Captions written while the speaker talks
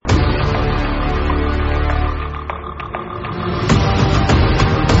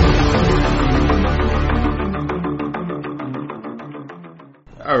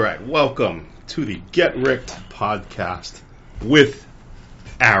welcome to the Get Ricked podcast with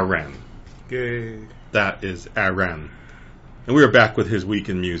Aran. Yay. That is Aran. And we are back with his week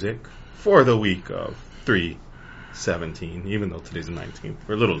in music for the week of 3/17, even though today's the 19th.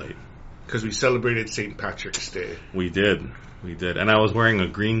 We're a little late. Because we celebrated St. Patrick's Day. We did. And I was wearing a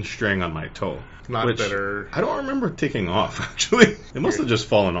green string on my toe. Not better. I don't remember taking off, actually. It must have just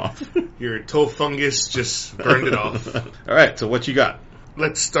fallen off. Your toe fungus just burned it off. All right, so what you got?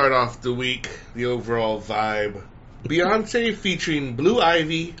 Let's start off the week, the overall vibe. Beyonce featuring Blue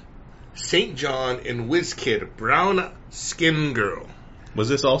Ivy, St. John, and WizKid, Brown Skin Girl. Was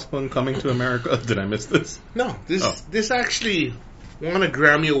this also in Coming to America? Did I miss this? No, this actually won a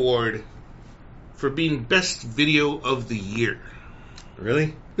Grammy Award for being Best Video of the Year.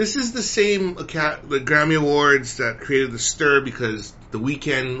 Really? This is the same the Grammy Awards that created the stir because The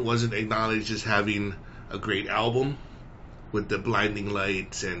Weeknd wasn't acknowledged as having a great album with the blinding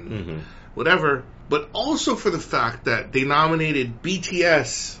lights and whatever, but also for the fact that they nominated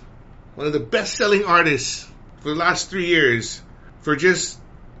BTS, one of the best-selling artists for the last 3 years, for just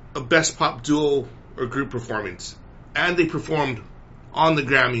a Best Pop Duo or Group Performance. And they performed on the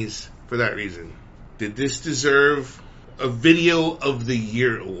Grammys for that reason. Did this deserve a Video of the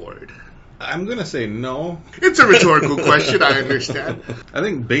Year award? I'm going to say no. It's a rhetorical question, I understand. I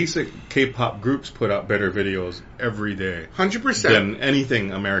think basic K-pop groups put out better videos every day. 100%. Than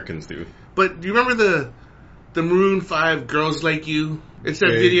anything Americans do. But do you remember the Maroon 5 Girls Like You? It's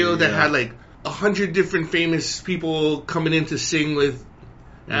that video that had like 100 different famous people coming in to sing with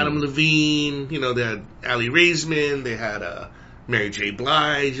Adam Levine. You know, they had Aly Raisman, they had Mary J.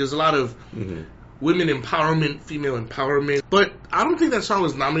 Blige. There's a lot of women empowerment, female empowerment. But I don't think that song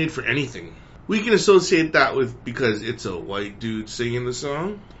was nominated for anything. We can associate that with because it's a white dude singing the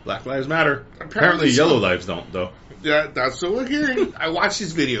song. Black Lives Matter. Apparently yellow lives don't, though. Yeah, that's what we're hearing. I watched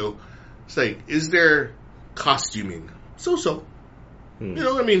this video. It's like, is there costuming? So. You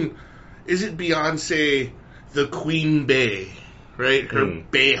know, I mean, is it Beyonce, the Queen Bey, right? Her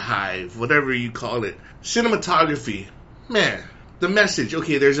Bayhive, whatever you call it. Cinematography. Man. The message,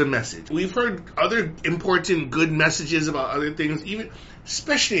 okay, there's a message. We've heard other important good messages about other things, even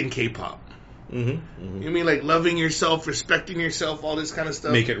especially in K-pop. You mean like loving yourself, respecting yourself, all this kind of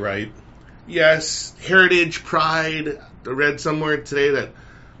stuff? Make it right. Yes, heritage, pride. I read somewhere today that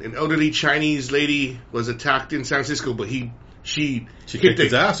an elderly Chinese lady was attacked in San Francisco, but she kicked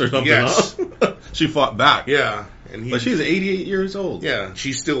his ass or something. Yes. Huh? She fought back. Yeah, but she's 88 years old. Yeah,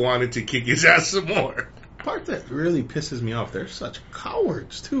 she still wanted to kick his ass some more. Part that really pisses me off, they're such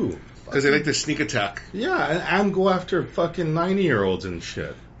cowards, too. Because they like to sneak attack. Yeah, and go after fucking 90-year-olds and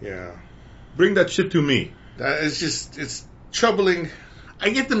shit. Yeah. Bring that shit to me. That is just, it's troubling.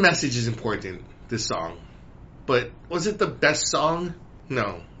 I get the message is important, this song. But was it the best song?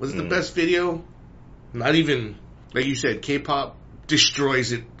 No. Was it the best video? Not even. Like you said, K-pop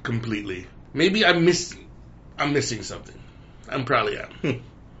destroys it completely. Maybe I'm missing something. I'm probably am.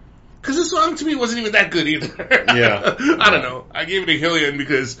 Because the song to me wasn't even that good either. Yeah. I don't know. I gave it a Hillian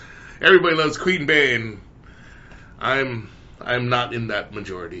because everybody loves Queen Bey and I'm not in that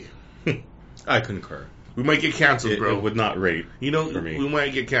majority. I concur. We might get canceled, bro. It would not rate for me. We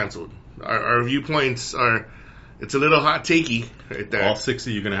might get canceled. Our viewpoints are, it's a little hot takey right there. All 6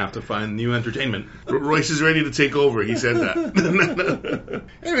 of you are going to have to find new entertainment. Royce is ready to take over. He said that.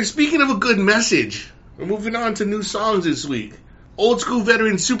 Anyway, speaking of a good message, we're moving on to new songs this week. Old school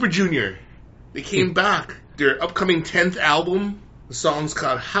veteran Super Junior. They came back. Their upcoming 10th album. The song's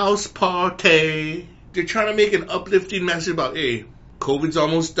called House Party. They're trying to make an uplifting message about, hey, COVID's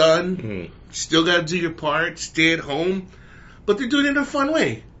almost done. Still got to do your part. Stay at home. But they're doing it in a fun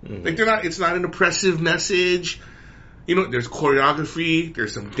way. Like it's not an oppressive message. You know, there's choreography.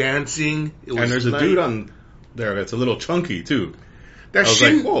 There's some dancing. And there's a dude on there that's a little chunky too. That's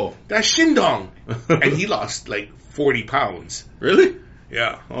Shindong. And he lost like 40 pounds. Really?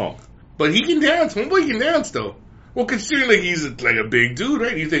 Yeah. Oh. But he can dance. Homeboy can dance, though. Well, considering like he's like a big dude,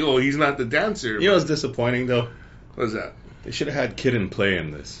 right? You think, oh, he's not the dancer. You know what's disappointing, though? What's that? They should have had Kid and Play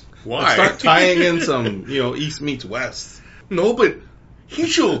in this. Why? Start tying in some, East meets West. No, but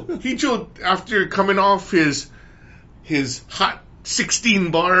Hicho, after coming off his hot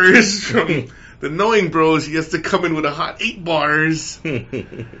 16 bars from the Knowing Bros, he has to come in with a hot 8 bars.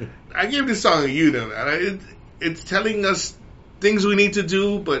 I gave this song a you, though. It's telling us things we need to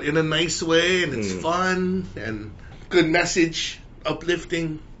do, but in a nice way, and it's fun, and good message,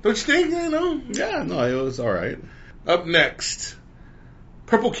 uplifting. Don't you think, Yeah, no, it was alright. Up next,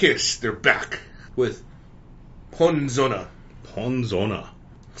 Purple Kiss, they're back with Ponzona.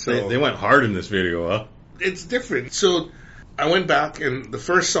 So they went hard in this video, huh? It's different. So I went back, and the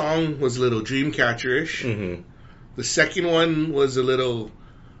first song was a little Dreamcatcher-ish. Mm-hmm. The second one was a little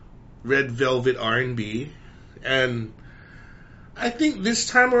Red Velvet R&B. And I think this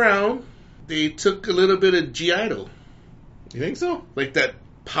time around, they took a little bit of G-Idol. You think so? Like that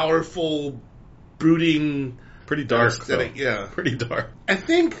powerful, brooding... Pretty dark, aesthetic. Yeah. Pretty dark. I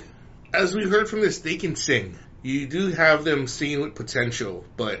think, as we heard from this, they can sing. You do have them singing with potential,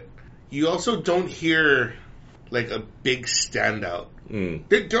 but you also don't hear like a big standout.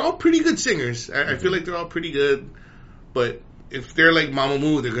 They're all pretty good singers. I feel like they're all pretty good, but if they're like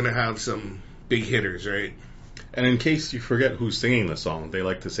Mamamoo, they're gonna have some big hitters, right? And in case you forget who's singing the song, they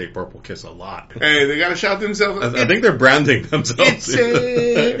like to say "Purple Kiss" a lot. Hey, they gotta shout themselves. I think they're branding themselves.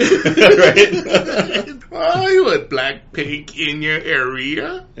 Right? Oh, you want Blackpink in your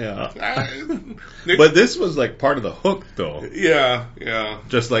area? Yeah. But this was like part of the hook, though. Yeah.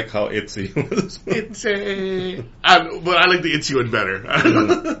 Just like how Itzy was. But I like the Itzy one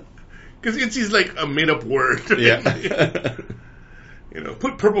better. Because Itzy's like a made-up word. Yeah.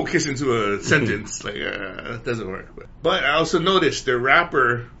 Put Purple Kiss into a sentence. Like, that doesn't work. But I also noticed their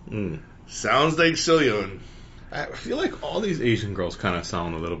rapper sounds like Soyeon. I feel like all these Asian girls kind of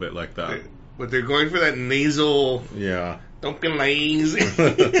sound a little bit like that. But they're going for that nasal... Yeah. Don't be lazy.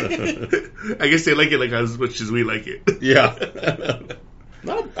 I guess they like it like as much as we like it. Yeah. It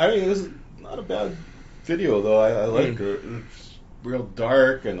was not a bad video, though. I liked it. It's real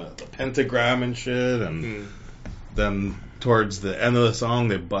dark and the pentagram and shit. And then towards the end of the song,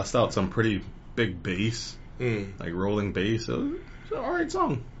 they bust out some pretty big bass. Like rolling bass. So it's an alright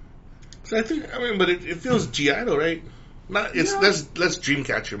song. So I think, but it feels G-Idol, right? Less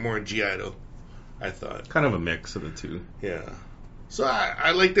Dreamcatcher, more G-Idol, I thought. Kind of a mix of the two. Yeah. So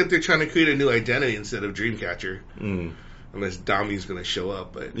I like that they're trying to create a new identity instead of Dreamcatcher. Unless Dami's going to show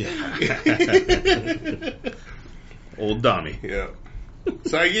up, but... Yeah. Old Dami. Yeah.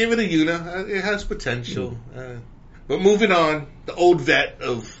 So I gave it a Yuna. It has potential. But moving on, the old vet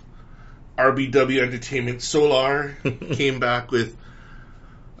of RBW Entertainment, Solar, came back with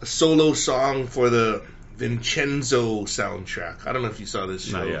a solo song for the Vincenzo soundtrack. I don't know if you saw this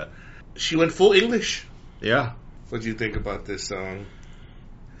show. Not yet. She went full English. Yeah. What do you think about this song?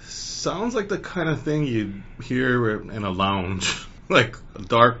 Sounds like the kind of thing you'd hear in a lounge. Like a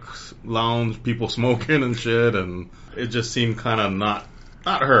dark lounge, people smoking and shit, and it just seemed kind of not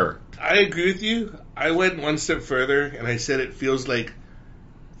her. I agree with you. I went one step further, and I said it feels like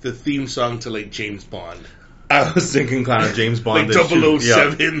the theme song to like James Bond. I was thinking kind of James Bond. Like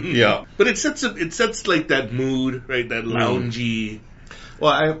 007. Yeah. But it sets like that mood, right? That loungy.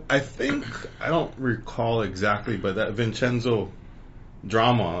 Well, I think, I don't recall exactly, but that Vincenzo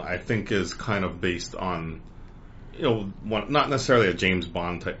drama, I think, is kind of based on, not necessarily a James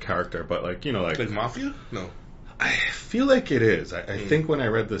Bond type character, but like Mafia? No. I feel like it is. I think when I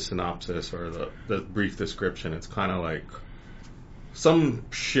read the synopsis or the brief description, it's kind of like some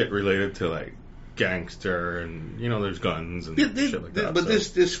shit related to like gangster and there's guns and shit like that. But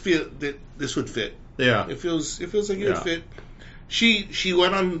this would fit. Yeah, it feels like it would fit. She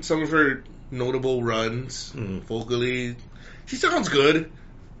went on some of her notable runs vocally. She sounds good.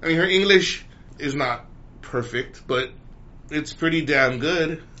 I mean, her English is not perfect, but it's pretty damn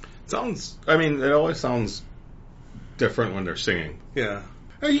good. It always sounds different when they're singing. Yeah,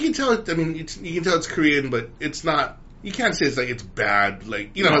 you can tell. You can tell it's Korean, but it's not. You can't say it's bad.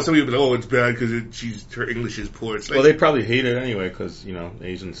 Like how some people be like, it's bad because her English is poor. It's like, well, they probably hate it anyway because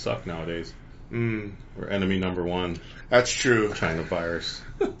Asians suck nowadays. We're enemy number one. That's true. China virus.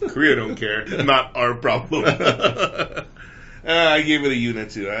 Korea don't care. Not our problem. I gave it a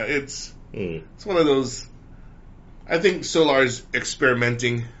Yuna too. It's one of those. I think Solar's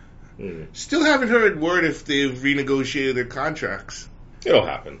experimenting. Still haven't heard word if they've renegotiated their contracts. It'll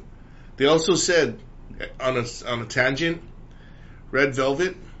happen. They also said on a tangent, Red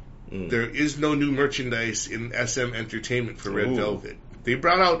Velvet. There is no new merchandise in SM Entertainment for Red Velvet. They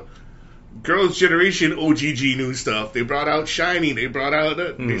brought out Girls' Generation OGG new stuff. They brought out Shiny. They brought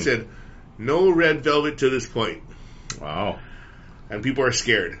out... They said, no Red Velvet to this point. Wow. And people are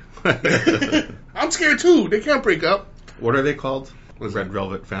scared. I'm scared too. They can't break up. What are they called? Red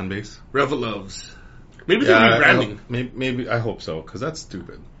Velvet fan base? Reveloves. Maybe they're rebranding. Maybe I hope so, because that's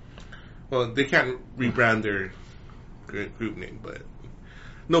stupid. Well, they can't rebrand their group name, but...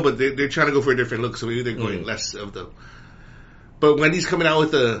 No, but they're trying to go for a different look, so maybe they're going less of the... But Wendy's coming out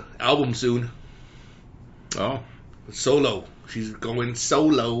with an album soon. Oh. Solo. She's going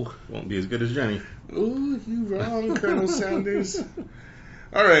solo. Won't be as good as Jenny. Ooh, you wrong, Colonel Sanders.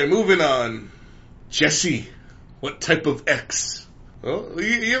 All right, moving on. Jesse, what type of X? Well,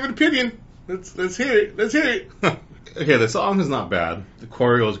 you have an opinion. Let's hear it. Okay, the song is not bad. The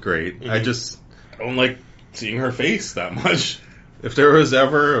choreo is great. Mm-hmm. I don't like seeing her face that much. If there was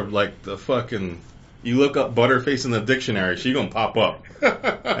ever like the fucking, you look up Butterface in the dictionary, she gonna pop up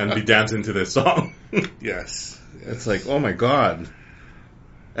and be dancing to this song. Yes. It's like, oh my god.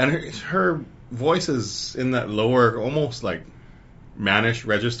 And her voice is in that lower, almost like mannish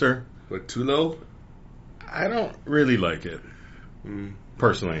register. What, too low? I don't really like it.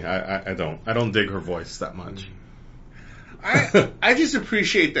 Personally, I don't. I don't dig her voice that much. I just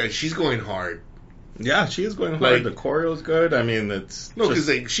appreciate that she's going hard. Yeah, she is going hard. Like, the choreo's good. I mean, it's no, because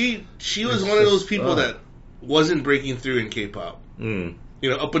like she was one of those people that wasn't breaking through in K-pop. You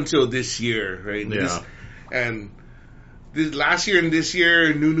know, up until this year, right? Yeah. This last year and this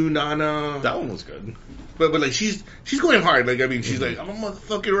year, Nunu Nana. That one was good. But like she's going hard. Like, I mean, she's like, I'm a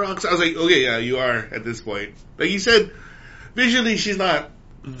motherfucking rock star. I was like, okay, yeah, you are at this point. Like you said, visually she's not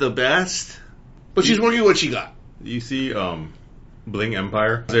the best, but she's working what she got. You see, Bling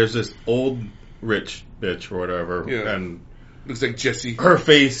Empire. There's this old rich bitch or whatever, and looks like Jessie. Her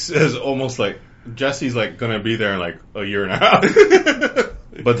face is almost like Jessie's like gonna be there in like a year and a half.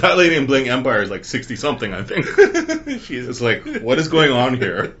 But that lady in Bling Empire is like 60 something, I think. It's like, what is going on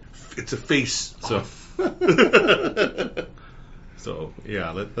here? It's a face. So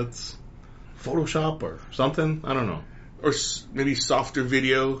yeah, let's Photoshop or something. I don't know. Or maybe softer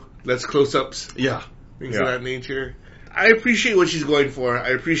video, less close-ups. Yeah. Things of that nature. I appreciate what she's going for. I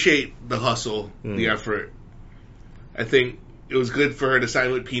appreciate the hustle, the effort. I think it was good for her to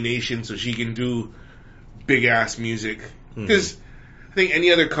sign with P Nation so she can do big-ass music. Because I think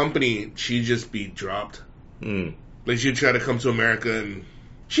any other company, she'd just be dropped. Like, she'd try to come to America, and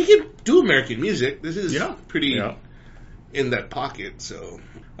she can do American music. This is pretty in that pocket, so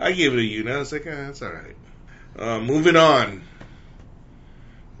I gave it a U. Now it's like, that's all right. Moving on.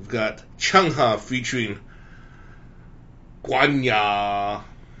 We've got Chungha featuring Guanya.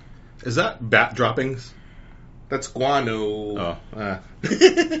 Is that bat droppings? That's guano. Oh,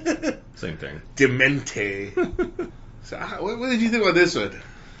 same thing. Demente. So, what did you think about this one?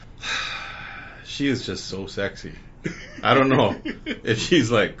 She is just so sexy. I don't know if she's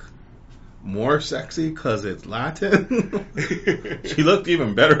like more sexy because it's Latin. She looked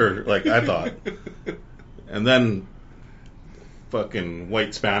even better, like I thought. And then fucking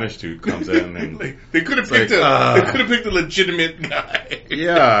white Spanish dude comes in and like, they could have picked they could have picked a legitimate guy.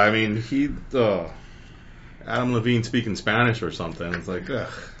 Yeah, I mean Adam Levine speaking Spanish or something. It's like,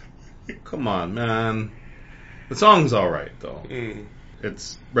 ugh, come on, man. The song's all right though.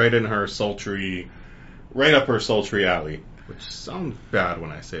 It's right in her sultry, right up her sultry alley, which sounds bad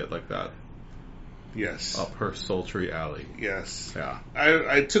when I say it like that. Yes, up her sultry alley. Yes, yeah.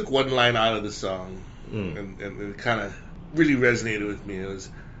 I took one line out of the song, and it kind of really resonated with me. It was,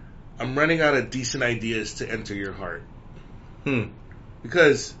 I'm running out of decent ideas to enter your heart.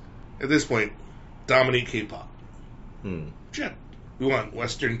 Because at this point, dominate K-pop. Yeah. We want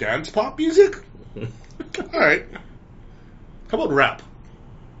Western dance pop music? All right. How about rap?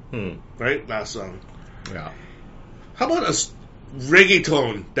 Right? Last song. Yeah. How about a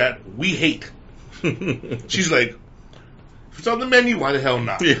reggaeton that we hate? She's like, if it's on the menu, why the hell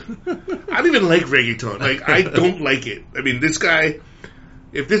not? Yeah. I don't even like reggaeton. Like, I don't like it. I mean, this guy,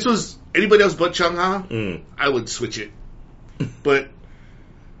 if this was anybody else but Chungha, I would switch it. But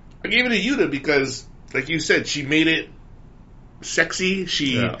I gave it a Yuta because, like you said, she made it sexy.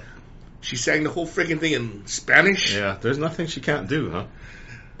 She sang the whole freaking thing in Spanish. Yeah, there's nothing she can't do, huh?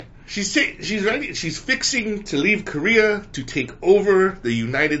 She's ready. She's fixing to leave Korea to take over the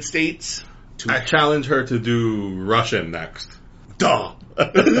United States. I challenge her to do Russian next. Duh.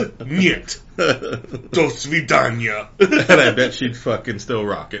 Niet. Do svidanya. And I bet she'd fucking still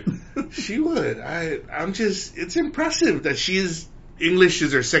rock it. She would. It's impressive that English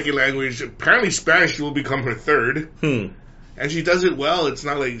is her second language. Apparently Spanish will become her third. And she does it well. It's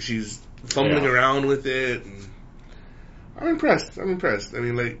not like she's fumbling around with it. And I'm impressed. I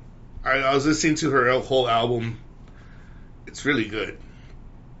mean, like, I was listening to her whole album. It's really good.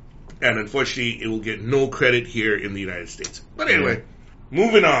 And unfortunately, it will get no credit here in the United States. But anyway,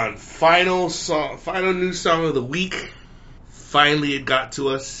 moving on. Final new song of the week. Finally, it got to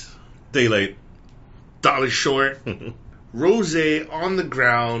us. Day late. Dollar short. Rosé on the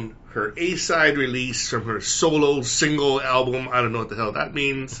Ground. Her A-side release from her solo single album. I don't know what the hell that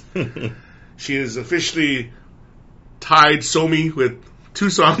means. She is officially tied Somi with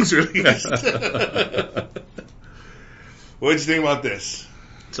 2 songs released. What did you think about this?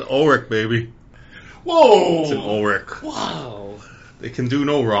 It's an Ulrich, baby. Whoa! It's an Ulrich. Wow. They can do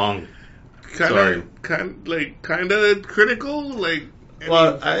no wrong. Kind of critical. Like,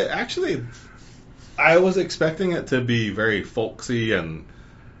 well, I I was expecting it to be very folksy, and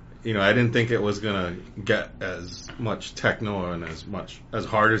I didn't think it was gonna get as much techno and as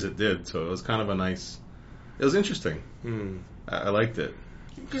hard as it did. So it was kind of it was interesting. I liked it.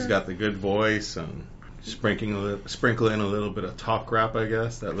 She's got the good voice and sprinkle in a little bit of talk rap, I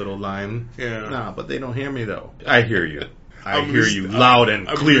guess. That little line. Yeah. Nah, but they don't hear me though. I hear you. I hear you loud and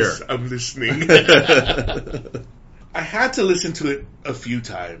clear. I'm listening. I had to listen to it a few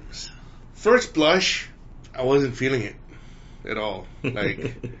times. First blush, I wasn't feeling it at all.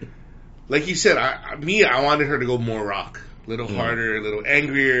 Like you said, I wanted her to go more rock. A little harder, a little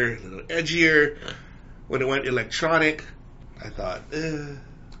angrier, a little edgier. When it went electronic, I thought,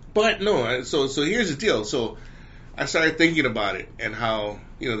 But no, so here's the deal. So I started thinking about it and how,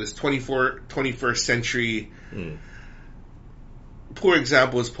 this 21st century... Poor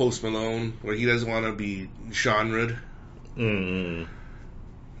example is Post Malone, where he doesn't want to be genred.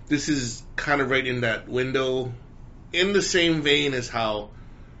 This is kind of right in that window, in the same vein as how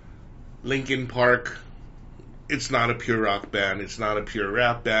Linkin Park, it's not a pure rock band, it's not a pure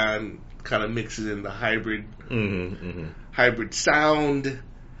rap band, kind of mixes in the hybrid sound.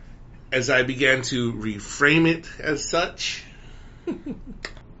 As I began to reframe it as such,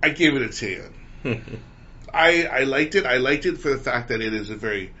 I gave it a 10. I liked it. I liked it for the fact that it is a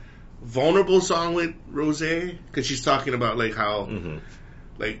very vulnerable song with Rosé, because she's talking about how,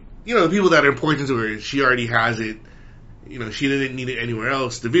 the people that are important to her, she already has it. She didn't need it anywhere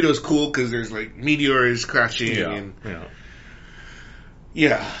else. The video's cool because there's meteors crashing.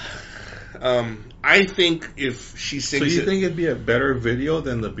 I think if she sings, so you think it'd be a better video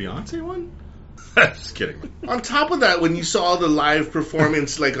than the Beyonce one? Just kidding. On top of that, when you saw the live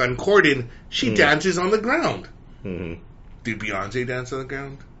performance, on Corden, she dances on the ground. Did Beyonce dance on the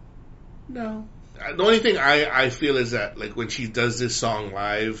ground? No. The only thing I feel is that, when she does this song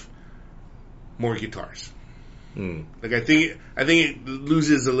live, more guitars. I think it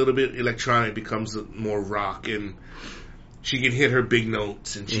loses a little bit electronic, becomes more rock, and she can hit her big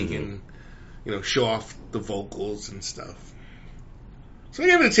notes, and she can, show off the vocals and stuff. So I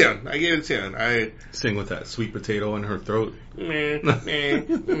gave it a 10. I sing with that sweet potato in her throat. Meh.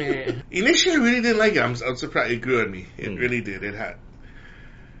 Initially, I really didn't like it. I'm surprised it grew on me. It really did.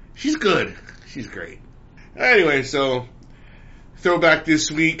 She's good. She's great. Anyway, so throwback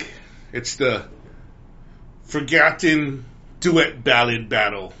this week. It's the Forgotten Duet Ballad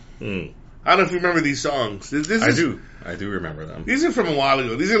Battle. I don't know if you remember these songs. I do remember them. These are from a while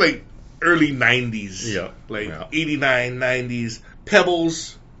ago. These are early 90s. Yeah. 89, 90s.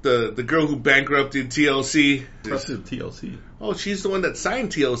 Pebbles, the girl who bankrupted TLC. Trusted TLC. Oh, she's the one that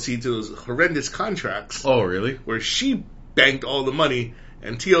signed TLC to those horrendous contracts. Oh, really? Where she banked all the money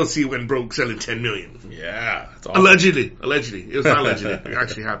and TLC went broke selling 10 million. Yeah. That's awesome. Allegedly. It was not allegedly. It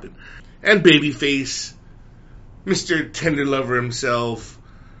actually happened. And Babyface, Mr. Tender Lover himself,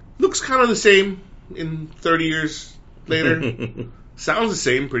 looks kind of the same in 30 years later. Sounds the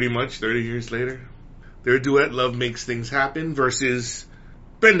same pretty much 30 years later. Their duet, Love Makes Things Happen, versus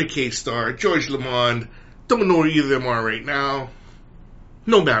Brenda K-Star, George Lamond. Don't know where either of them are right now.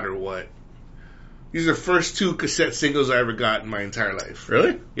 No matter what. These are the first 2 cassette singles I ever got in my entire life.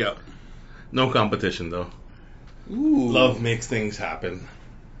 Really? Yep. No competition, though. Ooh. Love Makes Things Happen.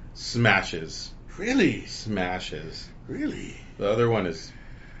 Smashes. Really? Smashes. Really? The other one is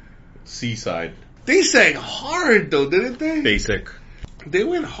Seaside. They sang hard, though, didn't they? Basic. They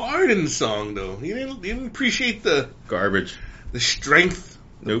went hard in the song, though. You didn't appreciate the... Garbage. The strength.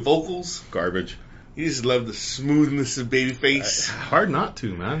 The vocals. Garbage. You just love the smoothness of Babyface. Hard not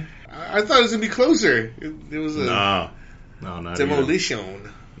to, man. I thought it was going to be closer. It was a... No, not demolition.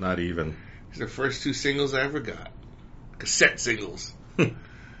 Even. Not even. These are the first 2 singles I ever got. Cassette singles. I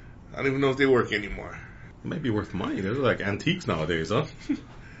don't even know if they work anymore. It might be worth money. They're like antiques nowadays, huh?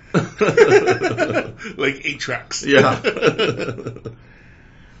 Like 8 tracks. Yeah.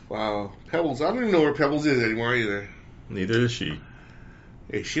 Wow. Pebbles. I don't even know where Pebbles is anymore either. Neither does she.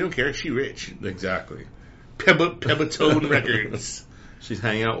 Hey, she don't care. She rich. Exactly. Pebbatone Records. She's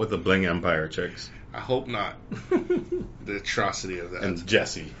hanging out with the Bling Empire chicks. I hope not. The atrocity of that. And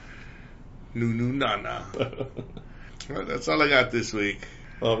Jessie. Nunu Nana. Well, that's all I got this week.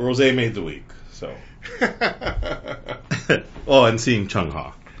 Well, Rosé made the week, so. Oh, and seeing Chung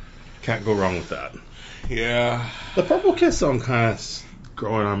Ha. Can't go wrong with that. Yeah. The Purple Kiss song kind of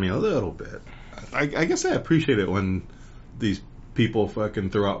growing on me a little bit. I guess I appreciate it when these people fucking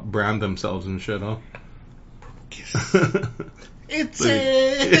brand themselves and shit, huh? Purple Kiss. It's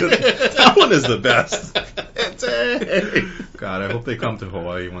a... That one is the best. It's a... God, I hope they come to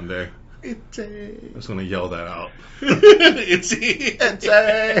Hawaii one day. It's a... I'm just going to yell that out. It's a...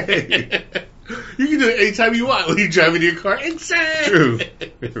 You can do it anytime you want when you're driving your car. Insane. True.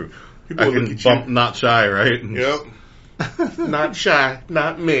 People I will can look at bump you. not shy, right? Yep. Not shy.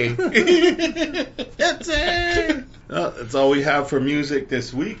 Not me. Insane. Well, that's all we have for music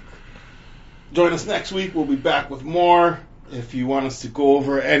this week. Join us next week. We'll be back with more. If you want us to go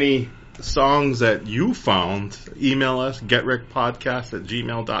over any songs that you found, email us,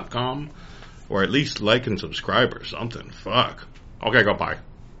 getrickpodcast@gmail.com, or at least like and subscribe or something. Fuck. Okay, goodbye.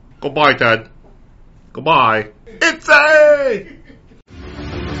 Goodbye, Ted. Goodbye. It's a